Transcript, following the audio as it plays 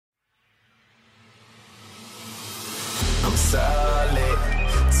solid.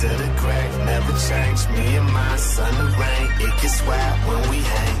 To the crack, never change. Me and my son, the rain. It gets wild when we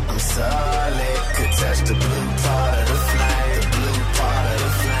hang. I'm solid. Could touch the blue part of the flame. The blue part of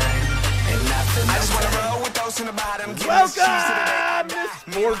the flame. Ain't nothing. I just wanna roll with those in the bottom. Welcome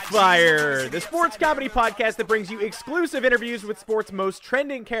to Sports Fire, the sports comedy podcast that brings you exclusive interviews with sports' most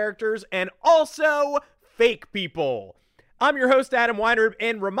trending characters and also fake people. I'm your host, Adam Weinrib,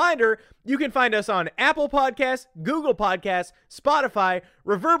 and reminder, you can find us on Apple Podcasts, Google Podcasts, Spotify,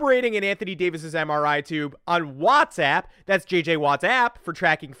 reverberating in Anthony Davis's MRI tube, on WhatsApp, that's JJ Watt's app for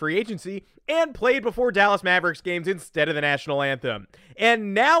tracking free agency, and played before Dallas Mavericks games instead of the national anthem.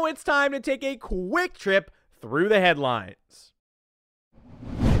 And now it's time to take a quick trip through the headlines.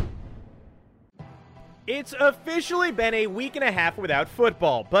 It's officially been a week and a half without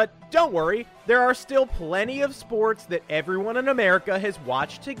football, but don't worry, there are still plenty of sports that everyone in America has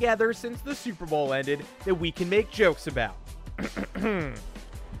watched together since the Super Bowl ended that we can make jokes about. The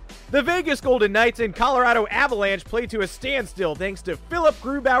Vegas Golden Knights and Colorado Avalanche played to a standstill thanks to Philip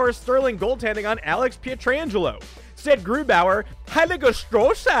Grubauer's sterling goaltending on Alex Pietrangelo. Said Grubauer, "Heiliger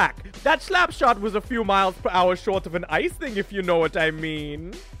Strohsack, that slap shot was a few miles per hour short of an icing, if you know what I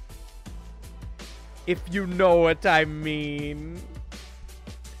mean." If you know what I mean.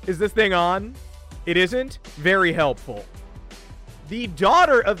 Is this thing on? It isn't? Very helpful. The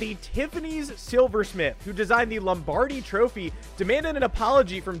daughter of the Tiffany's silversmith, who designed the Lombardi Trophy, demanded an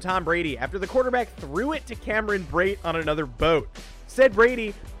apology from Tom Brady after the quarterback threw it to Cameron Brate on another boat. Said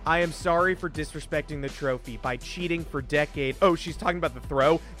Brady, "I am sorry for disrespecting the trophy by cheating for decades." Oh, she's talking about the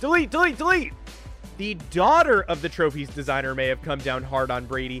throw. Delete. The daughter of the trophy's designer may have come down hard on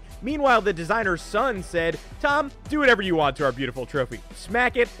Brady. Meanwhile, the designer's son said, "Tom, do whatever you want to our beautiful trophy.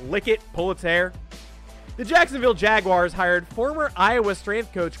 Smack it, lick it, pull its hair." The Jacksonville Jaguars hired former Iowa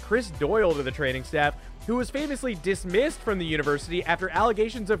strength coach Chris Doyle to the training staff, who was famously dismissed from the university after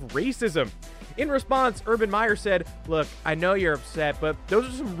allegations of racism. In response, Urban Meyer said, "Look, I know you're upset, but those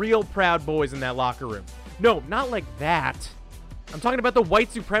are some real proud boys in that locker room." No, not like that. I'm talking about the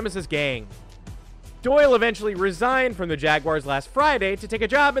white supremacist gang. Doyle eventually resigned from the Jaguars last Friday to take a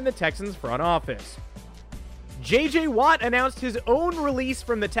job in the Texans front office. JJ Watt announced his own release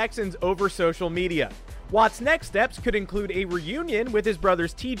from the Texans over social media. Watt's next steps could include a reunion with his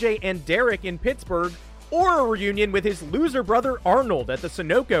brothers TJ and Derek in Pittsburgh, or a reunion with his loser brother Arnold at the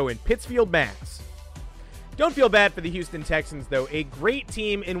Sunoco in Pittsfield, Mass. Don't feel bad for the Houston Texans, though, a great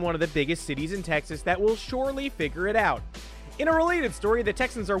team in one of the biggest cities in Texas that will surely figure it out. In a related story, the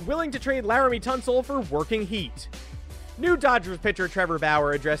Texans are willing to trade Laramie Tunsil for working heat. New Dodgers pitcher Trevor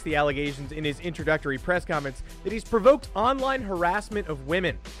Bauer addressed the allegations in his introductory press comments that he's provoked online harassment of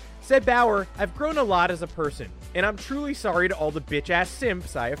women. Said Bauer, "I've grown a lot as a person, and I'm truly sorry to all the bitch-ass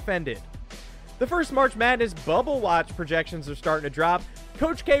simps I offended." The first March Madness Bubble Watch projections are starting to drop.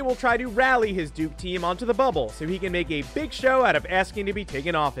 Coach K will try to rally his Duke team onto the bubble so he can make a big show out of asking to be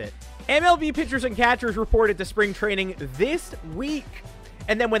taken off it. MLB pitchers and catchers reported to spring training this week.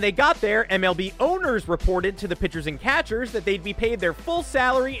 And then when they got there, MLB owners reported to the pitchers and catchers that they'd be paid their full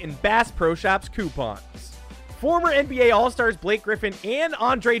salary in Bass Pro Shops coupons. Former NBA All-Stars Blake Griffin and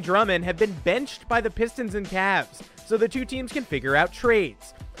Andre Drummond have been benched by the Pistons and Cavs, so the two teams can figure out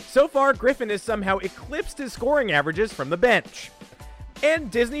trades. So far, Griffin has somehow eclipsed his scoring averages from the bench.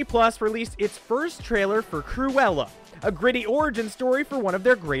 And Disney Plus released its first trailer for Cruella, a gritty origin story for one of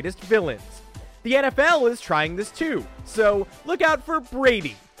their greatest villains. The NFL is trying this too, so look out for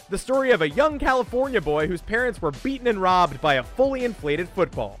Brady, the story of a young California boy whose parents were beaten and robbed by a fully inflated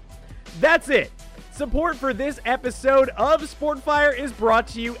football. That's it. Support for this episode of Sportfire is brought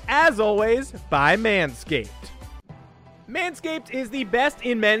to you, as always, by Manscaped. Manscaped is the best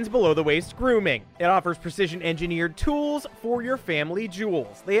in men's below-the-waist grooming. It offers precision-engineered tools for your family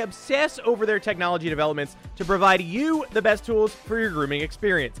jewels. They obsess over their technology developments to provide you the best tools for your grooming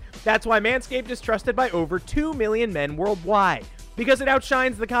experience. That's why Manscaped is trusted by over 2 million men worldwide, because it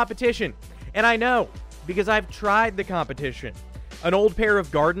outshines the competition. And I know, because I've tried the competition. An old pair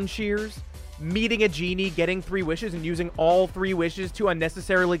of garden shears, meeting a genie, getting 3 wishes, and using all 3 wishes to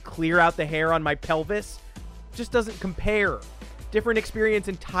unnecessarily clear out the hair on my pelvis. Just doesn't compare. Different experience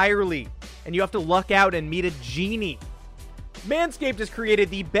entirely, and you have to luck out and meet a genie. Manscaped has created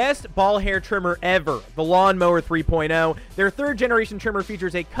the best ball hair trimmer ever, the Lawnmower 3.0. Their 3rd generation trimmer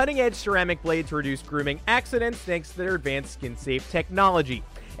features a cutting-edge ceramic blade to reduce grooming accidents thanks to their advanced skin-safe technology.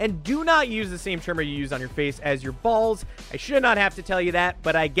 And do not use the same trimmer you use on your face as your balls. I should not have to tell you that,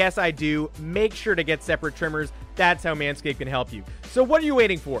 but I guess I do. Make sure to get separate trimmers. That's how Manscaped can help you. So what are you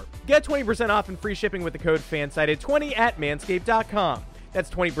waiting for? Get 20% off and free shipping with the code FANSIDED20 at manscaped.com. That's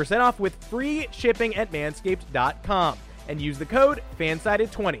 20% off with free shipping at manscaped.com. and use the code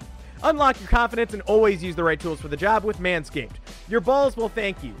FANSIDED20. Unlock your confidence and always use the right tools for the job with Manscaped. Your balls will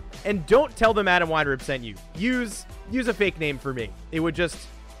thank you. And don't tell them Adam Weinrib sent you. Use a fake name for me. It would just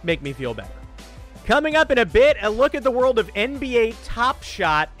make me feel better. Coming up in a bit, a look at the world of NBA Top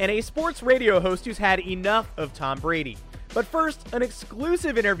Shot and a sports radio host who's had enough of Tom Brady. But first, an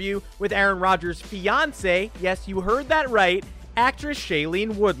exclusive interview with Aaron Rodgers' fiancée, yes, you heard that right, actress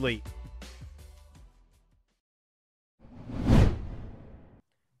Shailene Woodley.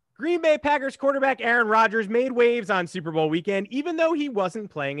 Green Bay Packers quarterback Aaron Rodgers made waves on Super Bowl weekend, even though he wasn't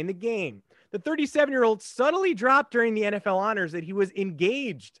playing in the game. The 37-year-old subtly dropped during the NFL honors that he was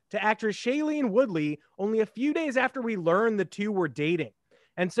engaged to actress Shailene Woodley only a few days after we learned the two were dating.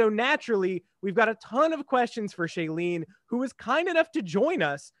 And so naturally, we've got a ton of questions for Shailene, who was kind enough to join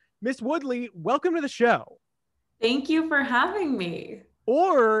us. Miss Woodley, welcome to the show. Thank you for having me.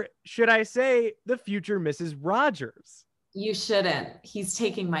 Or should I say the future Mrs. Rodgers? You shouldn't. He's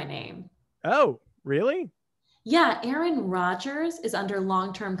taking my name. Oh, really? Yeah, Aaron Rodgers is under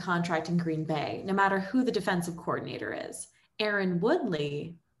long-term contract in Green Bay, no matter who the defensive coordinator is. Aaron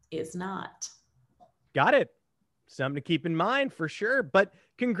Woodley is not. Got it. Something to keep in mind for sure. But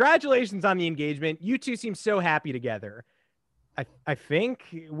congratulations on the engagement. You two seem so happy together. I think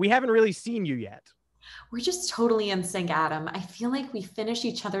we haven't really seen you yet. We're just totally in sync, Adam. I feel like we finish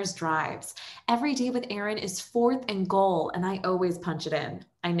each other's drives. Every day with Aaron is 4th and goal, and I always punch it in.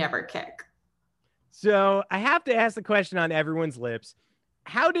 I never kick. So I have to ask the question on everyone's lips.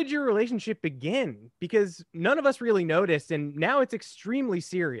 How did your relationship begin? Because none of us really noticed, and now it's extremely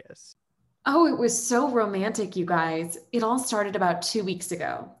serious. Oh, it was so romantic, you guys. It all started about 2 weeks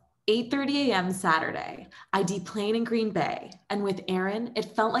ago. 8:30 a.m. Saturday. I deplaned in Green Bay. And with Aaron,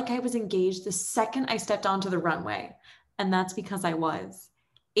 it felt like I was engaged the second I stepped onto the runway. And that's because I was.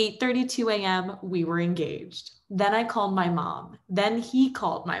 8:32 a.m., we were engaged. Then I called my mom. Then he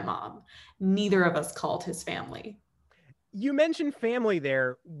called my mom. Neither of us called his family. You mentioned family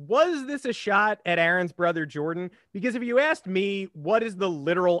there. Was this a shot at Aaron's brother, Jordan? Because if you asked me, what is the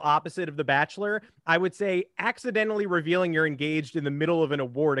literal opposite of The Bachelor? I would say accidentally revealing you're engaged in the middle of an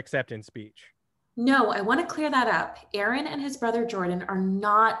award acceptance speech. No, I want to clear that up. Aaron and his brother, Jordan, are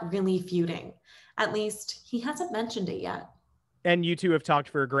not really feuding. At least he hasn't mentioned it yet. And you two have talked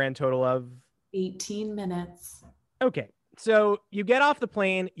for a grand total of 18 minutes. Okay, so you get off the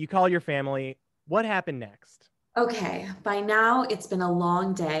plane, you call your family. What happened next? Okay, by now it's been a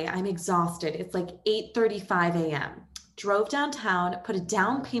long day. I'm exhausted. It's like 8:35 a.m. Drove downtown, put a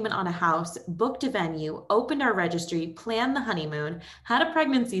down payment on a house, booked a venue, opened our registry, planned the honeymoon, had a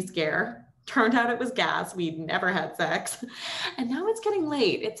pregnancy scare. Turned out it was gas. We'd never had sex. And now it's getting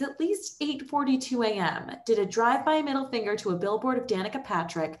late. It's at least 8:42 a.m. Did a drive-by middle finger to a billboard of Danica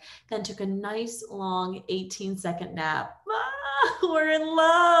Patrick, then took a nice long 18-second nap. We're in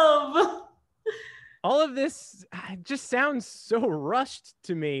love. All of this just sounds so rushed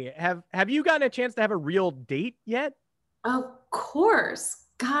to me. Have you gotten a chance to have a real date yet? Of course.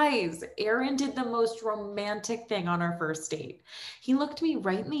 Guys, Aaron did the most romantic thing on our first date. He looked me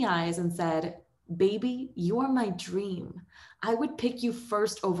right in the eyes and said, "Baby, you are my dream. I would pick you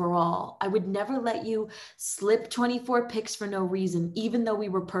first overall. I would never let you slip 24 picks for no reason, even though we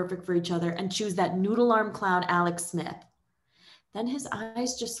were perfect for each other, and choose that noodle arm clown, Alex Smith." Then his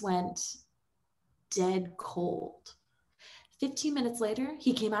eyes just went dead cold. 15 minutes later,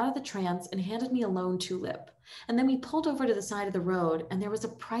 he came out of the trance and handed me a lone tulip. And then we pulled over to the side of the road and there was a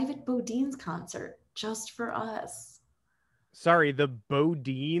private Bodines concert just for us. Sorry, the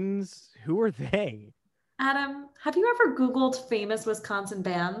Bodines? Who are they? Adam, have you ever Googled famous Wisconsin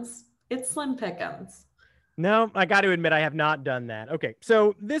bands? It's slim pickings. No, I got to admit I have not done that. Okay,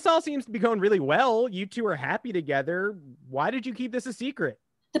 so this all seems to be going really well. You two are happy together. Why did you keep this a secret?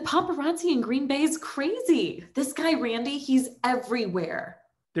 The paparazzi in Green Bay is crazy. This guy, Randy, he's everywhere.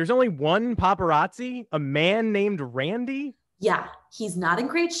 There's only one paparazzi? A man named Randy? Yeah, he's not in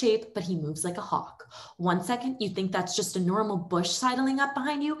great shape, but he moves like a hawk. 1 second, you think that's just a normal bush sidling up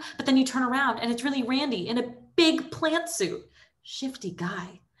behind you, but then you turn around and it's really Randy in a big plant suit. Shifty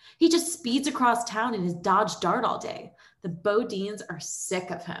guy. He just speeds across town in his Dodge Dart all day. The Bodines are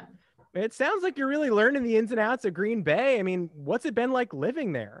sick of him. It sounds like you're really learning the ins and outs of Green Bay. I mean, what's it been like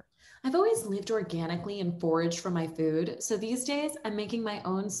living there? I've always lived organically and foraged for my food, so these days I'm making my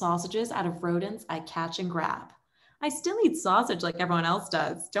own sausages out of rodents I catch and grab. I still eat sausage like everyone else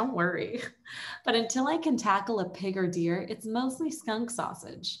does, don't worry. But until I can tackle a pig or deer, it's mostly skunk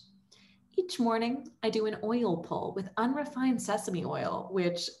sausage. Each morning, I do an oil pull with unrefined sesame oil,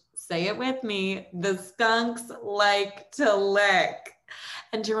 which, say it with me, the skunks like to lick.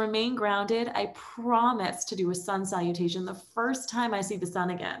 And to remain grounded, I promise to do a sun salutation the first time I see the sun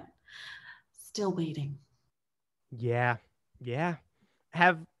again. Still waiting. Yeah.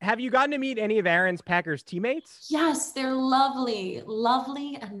 Have you gotten to meet any of Aaron's Packers teammates? Yes, they're lovely,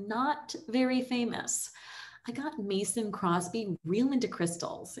 lovely, and not very famous. I got Mason Crosby real into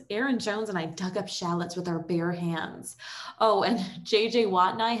crystals. Aaron Jones and I dug up shallots with our bare hands. Oh, and JJ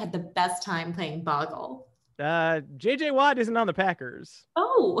Watt and I had the best time playing Boggle. JJ Watt isn't on the Packers.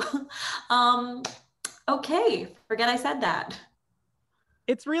 Oh, okay. Forget I said that.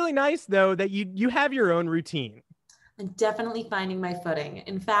 It's really nice, though, that you have your own routine. I'm definitely finding my footing.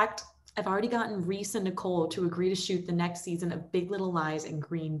 In fact, I've already gotten Reese and Nicole to agree to shoot the next season of Big Little Lies in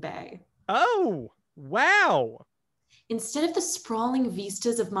Green Bay. Oh, wow. Instead of the sprawling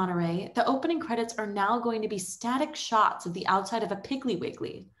vistas of Monterey, the opening credits are now going to be static shots of the outside of a Piggly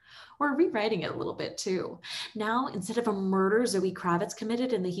Wiggly. We're rewriting it a little bit too. Now, instead of a murder Zoe Kravitz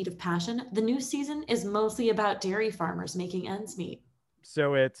committed in the heat of passion, the new season is mostly about dairy farmers making ends meet.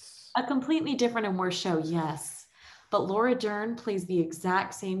 So it's a completely different and worse show, yes. But Laura Dern plays the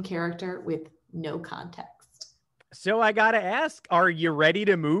exact same character with no context. So I gotta ask, are you ready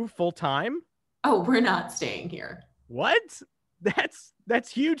to move full time? Oh, we're not staying here. What? That's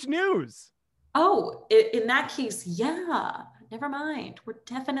huge news. Oh, in that case, yeah. Never mind. We're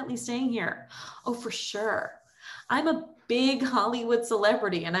definitely staying here. Oh, for sure. I'm a big Hollywood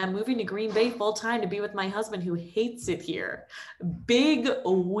celebrity and I'm moving to Green Bay full time to be with my husband who hates it here. Big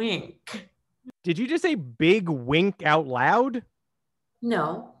wink. Did you just say big wink out loud?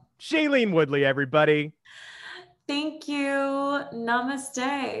 No. Shailene Woodley, everybody. Thank you.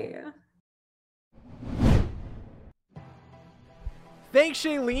 Namaste. Thanks,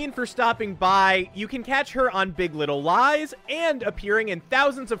 Shailene, for stopping by. You can catch her on Big Little Lies and appearing in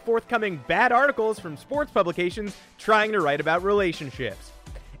thousands of forthcoming bad articles from sports publications trying to write about relationships.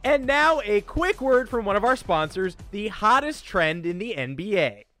 And now, a quick word from one of our sponsors, the hottest trend in the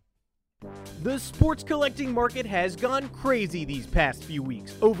NBA. The sports collecting market has gone crazy these past few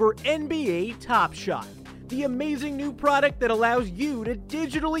weeks over NBA Top Shot, the amazing new product that allows you to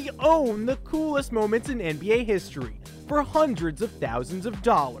digitally own the coolest moments in NBA history for hundreds of thousands of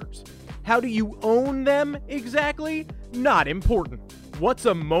dollars. How do you own them exactly? Not important. What's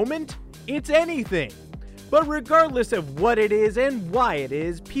a moment? It's anything. But regardless of what it is and why it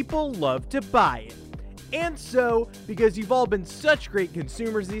is, people love to buy it. And so, because you've all been such great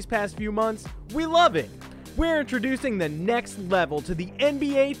consumers these past few months, we love it. We're introducing the next level to the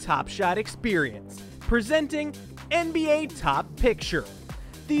NBA Top Shot experience, presenting NBA Top Picture.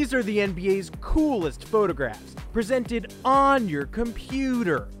 These are the NBA's coolest photographs, presented on your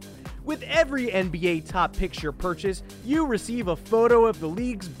computer. With every NBA Top Picture purchase, you receive a photo of the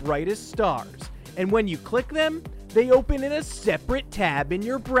league's brightest stars, and when you click them, they open in a separate tab in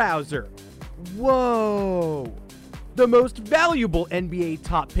your browser. Whoa! The most valuable NBA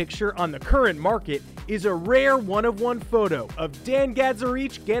Top Picture on the current market is a rare one-of-one photo of Dan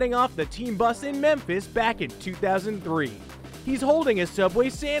Gadzuric getting off the team bus in Memphis back in 2003. He's holding a Subway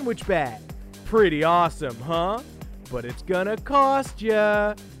sandwich bag. Pretty awesome, huh? But it's gonna cost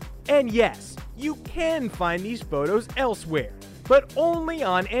ya. And yes, you can find these photos elsewhere, but only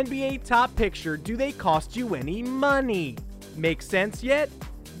on NBA Top Picture do they cost you any money. Make sense yet?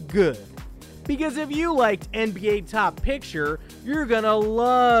 Good. Because if you liked NBA Top Picture, you're gonna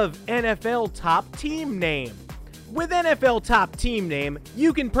love NFL Top Team Name. With NFL Top Team Name,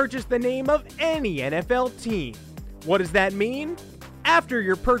 you can purchase the name of any NFL team. What does that mean? After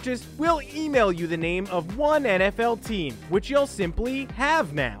your purchase, we'll email you the name of one NFL team, which you'll simply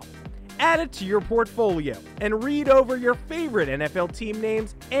have now. Add it to your portfolio and read over your favorite NFL team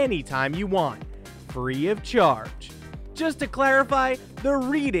names anytime you want, free of charge. Just to clarify, the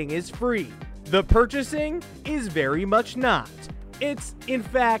reading is free. The purchasing is very much not. It's, in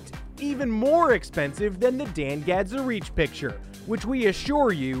fact, even more expensive than the Dan Gadzuric picture, which we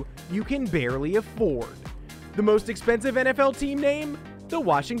assure you, you can barely afford. The most expensive NFL team name? The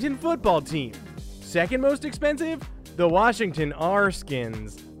Washington Football Team. Second most expensive? The Washington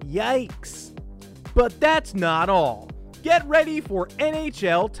R-Skins. Yikes. But that's not all. Get ready for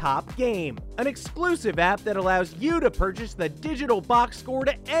NHL Top Game, an exclusive app that allows you to purchase the digital box score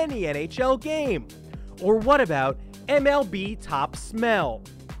to any NHL game. Or what about MLB Top Smell?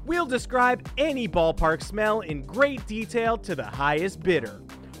 We'll describe any ballpark smell in great detail to the highest bidder.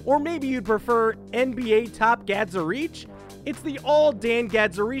 Or maybe you'd prefer NBA Top Gadzuric? It's the all Dan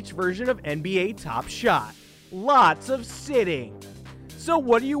Gadzuric version of NBA Top Shot. Lots of sitting. So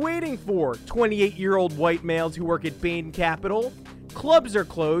what are you waiting for, 28-year-old white males who work at Bain Capital? Clubs are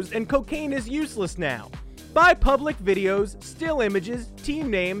closed and cocaine is useless now. Buy public videos, still images, team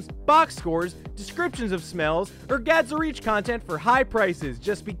names, box scores, descriptions of smells, or Gad's Reach content for high prices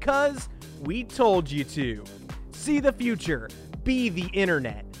just because we told you to. See the future. Be the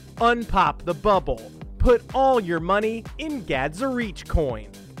internet. Unpop the bubble. Put all your money in Gad's Reach coin.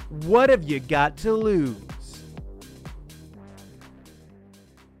 What have you got to lose?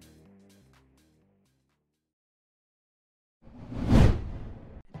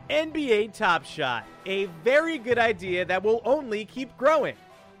 NBA Top Shot, a very good idea that will only keep growing.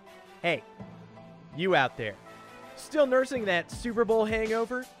 Hey, you out there, still nursing that Super Bowl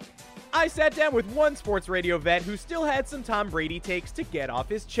hangover? I sat down with one sports radio vet who still had some Tom Brady takes to get off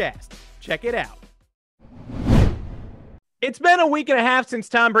his chest. Check it out. It's been a week and a half since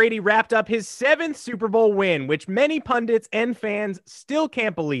Tom Brady wrapped up his 7th Super Bowl win, which many pundits and fans still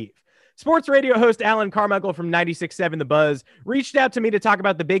can't believe. Sports radio host Alan Carmichael from 96.7 The Buzz reached out to me to talk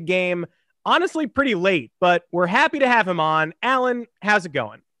about the big game. Honestly, pretty late, but we're happy to have him on. Alan, how's it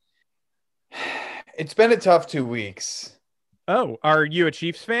going? It's been a tough 2 weeks. Oh, are you a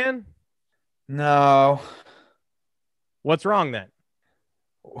Chiefs fan? No. What's wrong then?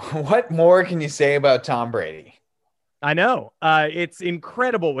 What more can you say about Tom Brady? I know. It's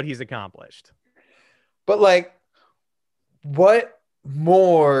incredible what he's accomplished. But what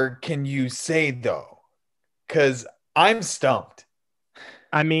more can you say though? Because I'm stumped.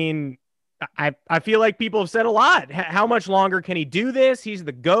 I mean, I feel like people have said a lot. How much longer can he do this? He's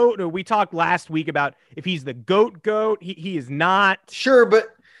the GOAT. We talked last week about if he's the GOAT. He is not. Sure, but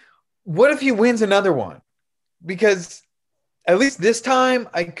what if he wins another one? Because at least this time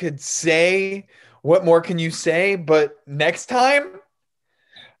I could say, what more can you say? But next time,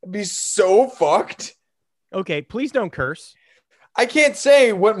 I'd be so fucked. Okay, please don't curse. I can't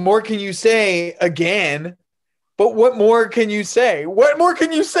say what more can you say again, but what more can you say? What more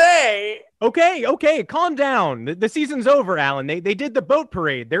can you say? Okay, calm down. The season's over, Alan. They did the boat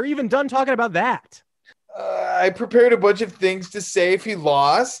parade. They're even done talking about that. I prepared a bunch of things to say if he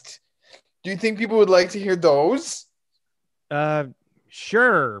lost. Do you think people would like to hear those?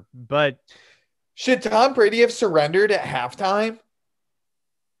 Sure, but... Should Tom Brady have surrendered at halftime?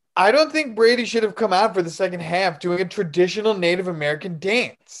 I don't think Brady should have come out for the second half doing a traditional Native American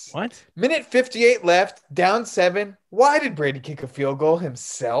dance. What? Minute 58 left, down 7. Why did Brady kick a field goal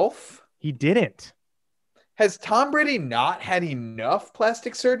himself? He didn't. Has Tom Brady not had enough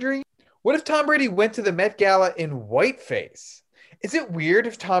plastic surgery? What if Tom Brady went to the Met Gala in whiteface? Is it weird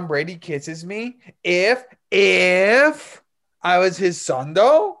if Tom Brady kisses me? If I was his son,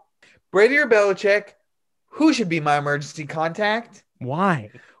 though? Brady or Belichick, who should be my emergency contact?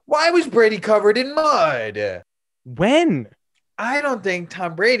 Why? Why was Brady covered in mud? When? I don't think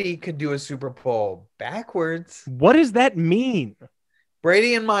Tom Brady could do a Super Bowl backwards. What does that mean?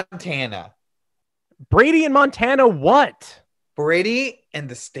 Brady in Montana. Brady in Montana what? Brady and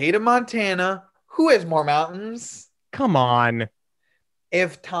the state of Montana. Who has more mountains? Come on.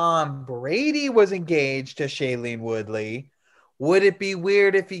 If Tom Brady was engaged to Shailene Woodley, would it be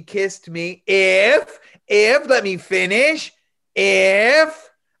weird if he kissed me? Let me finish. If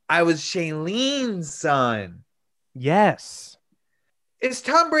I was Shailene's son. Yes. Is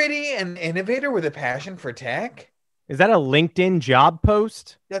Tom Brady an innovator with a passion for tech? Is that a LinkedIn job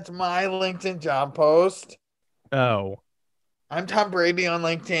post? That's my LinkedIn job post. Oh. I'm Tom Brady on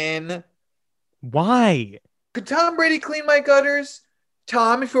LinkedIn. Why? Could Tom Brady clean my gutters?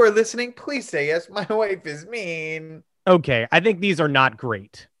 Tom, if you are listening, please say yes. My wife is mean. Okay, I think these are not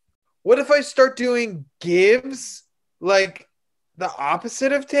great. What if I start doing gives? Like the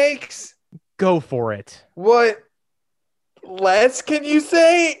opposite of takes? Go for it. What less can you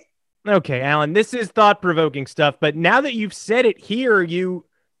say? Okay, Alan, this is thought-provoking stuff, but now that you've said it here, you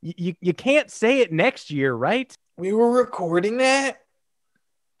can't say it next year, right? We were recording that?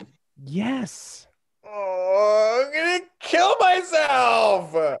 Yes. Oh, I'm gonna kill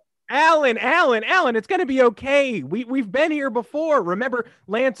myself. Alan, it's gonna be okay. We've been here before. Remember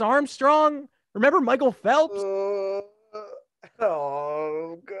Lance Armstrong? Remember Michael Phelps?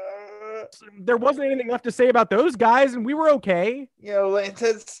 Oh, God. There wasn't anything left to say about those guys, and we were okay. Lance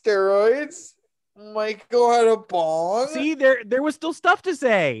had steroids. Michael had a bong. See, there was still stuff to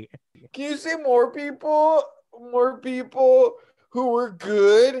say. Can you say more people? More people who were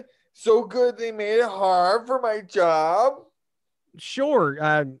good? So good they made it hard for my job?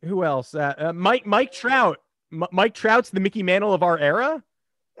 Sure. Who else? Mike Trout. Mike Trout's the Mickey Mantle of our era.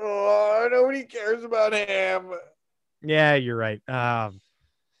 Oh, nobody cares about him. Yeah, you're right.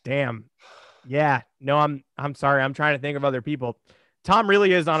 Damn. Yeah. No, I'm sorry. I'm trying to think of other people. Tom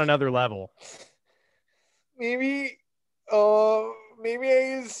really is on another level. Maybe maybe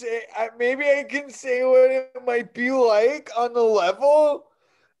I can say what it might be like on the level,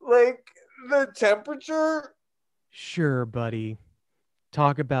 like the temperature. Sure, buddy.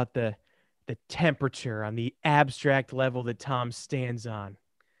 Talk about the temperature on the abstract level that Tom stands on.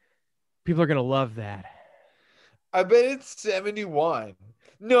 People are going to love that. I bet it's 71.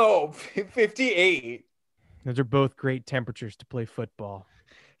 No, 58. Those are both great temperatures to play football.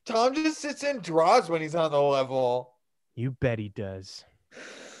 Tom just sits and draws when he's on the level. You bet he does.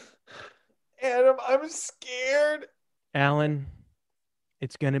 Adam, I'm scared. Alan,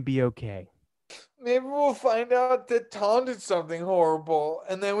 it's going to be okay. Maybe we'll find out that Tom did something horrible,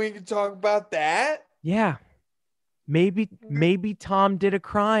 and then we can talk about that. Yeah. Maybe Tom did a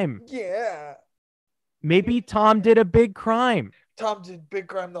crime. Yeah. Maybe Tom did a big crime. Tom did big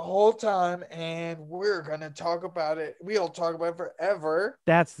crime the whole time, and we're going to talk about it. We'll talk about it forever.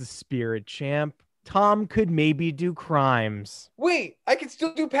 That's the spirit, champ. Tom could maybe do crimes. Wait, I can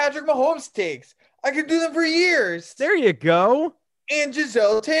still do Patrick Mahomes takes. I could do them for years. There you go. And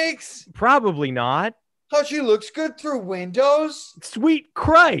Giselle takes. Probably not. How she looks good through windows. Sweet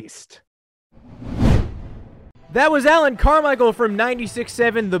Christ. That was Alan Carmichael from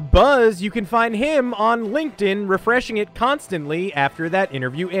 96.7 The Buzz. You can find him on LinkedIn, refreshing it constantly after that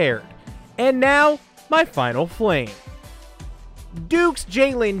interview aired. And now, my final flame. Duke's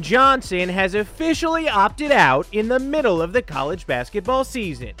Jalen Johnson has officially opted out in the middle of the college basketball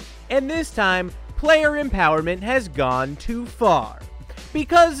season. And this time, player empowerment has gone too far.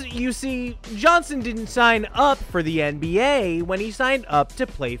 Because, you see, Johnson didn't sign up for the NBA when he signed up to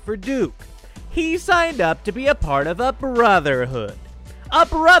play for Duke. He signed up to be a part of a brotherhood. A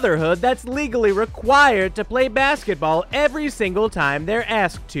brotherhood that's legally required to play basketball every single time they're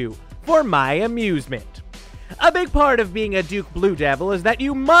asked to, for my amusement. A big part of being a Duke Blue Devil is that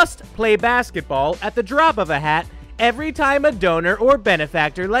you must play basketball at the drop of a hat every time a donor or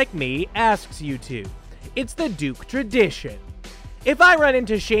benefactor like me asks you to. It's the Duke tradition. If I run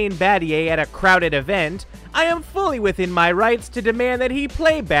into Shane Battier at a crowded event, I am fully within my rights to demand that he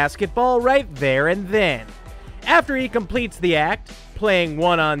play basketball right there and then. After he completes the act, playing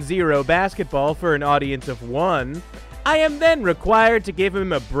 1-on-0 basketball for an audience of 1, I am then required to give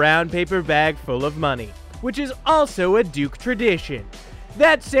him a brown paper bag full of money, which is also a Duke tradition.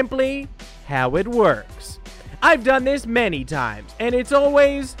 That's simply how it works. I've done this many times, and it's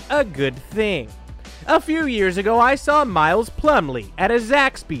always a good thing. A few years ago, I saw Miles Plumlee at a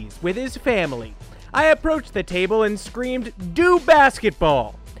Zaxby's with his family. I approached the table and screamed, "Do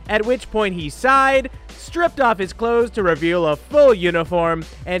basketball!" At which point he sighed, stripped off his clothes to reveal a full uniform,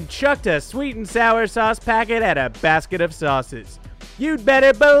 and chucked a sweet and sour sauce packet at a basket of sauces. You'd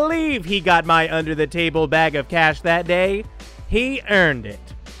better believe he got my under-the-table bag of cash that day. He earned it.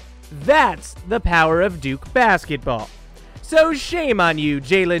 That's the power of Duke basketball. So shame on you,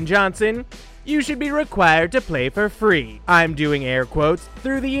 Jalen Johnson. You should be required to play for free, I'm doing air quotes,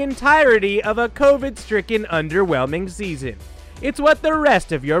 through the entirety of a COVID-stricken, underwhelming season. It's what the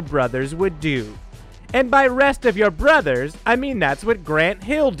rest of your brothers would do. And by rest of your brothers, I mean that's what Grant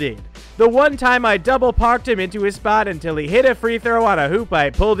Hill did. The one time I double parked him into his spot until he hit a free throw on a hoop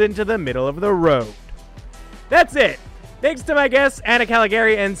I pulled into the middle of the road. That's it. Thanks to my guests, Anna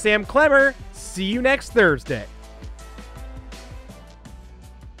Caligari and Sam Clemmer. See you next Thursday.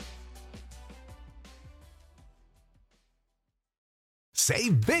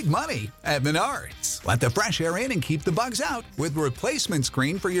 Save big money at Menards. Let the fresh air in and keep the bugs out with replacement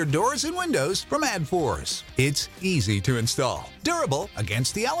screen for your doors and windows from AdForce. It's easy to install, durable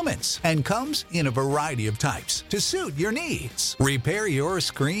against the elements, and comes in a variety of types to suit your needs. Repair your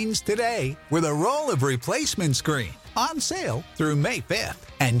screens today with a roll of replacement screen on sale through May 5th.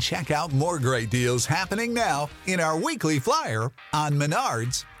 And check out more great deals happening now in our weekly flyer on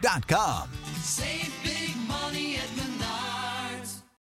Menards.com. Save